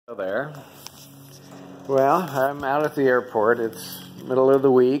There. Well, I'm out at the airport. It's middle of the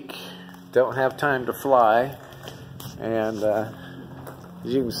week. Don't have time to fly. And as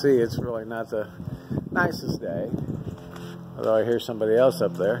you can see, it's really not the nicest day. Although I hear somebody else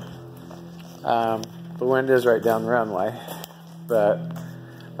up there. The wind is right down the runway. But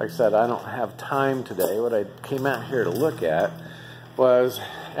like I said, I don't have time today. What I came out here to look at was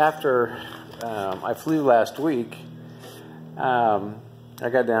after I flew last week, I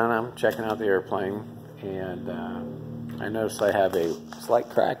got down, I'm checking out the airplane, and I noticed I have a slight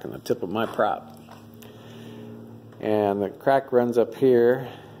crack in the tip of my prop. And the crack runs up here,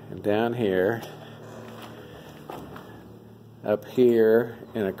 and down here, up here,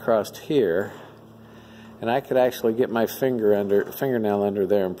 and across here. And I could actually get my fingernail under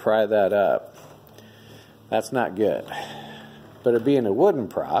there and pry that up. That's not good. But it being a wooden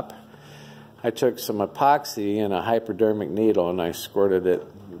prop, I took some epoxy and a hypodermic needle and I squirted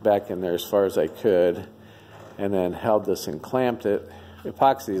it back in there as far as I could, and then held this and clamped it.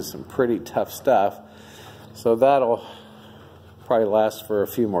 Epoxy is some pretty tough stuff, so that'll probably last for a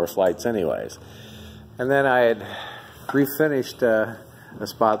few more flights anyways. And then I had refinished a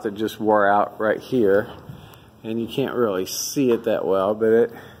spot that just wore out right here, and you can't really see it that well, but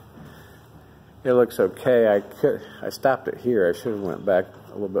it looks okay. I stopped it here. I should have went back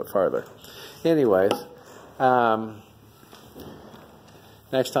a little bit farther. Anyways,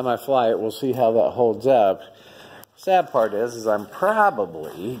 next time I fly it, we'll see how that holds up. Sad part is I'm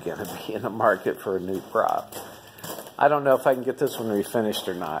probably going to be in the market for a new prop. I don't know if I can get this one refinished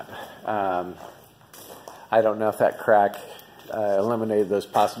or not. I don't know if that crack eliminated those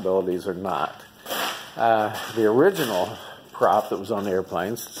possibilities or not. The original prop that was on the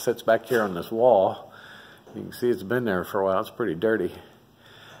airplane sits back here on this wall. You can see it's been there for a while. It's pretty dirty.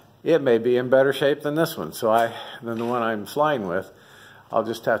 It may be in better shape than this one, than the one I'm flying with. I'll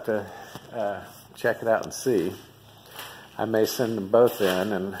just have to check it out and see. I may send them both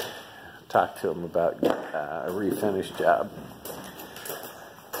in and talk to them about a refinished job.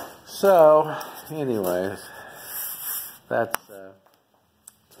 So, anyways, that's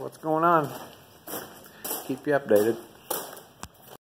what's going on. Keep you updated.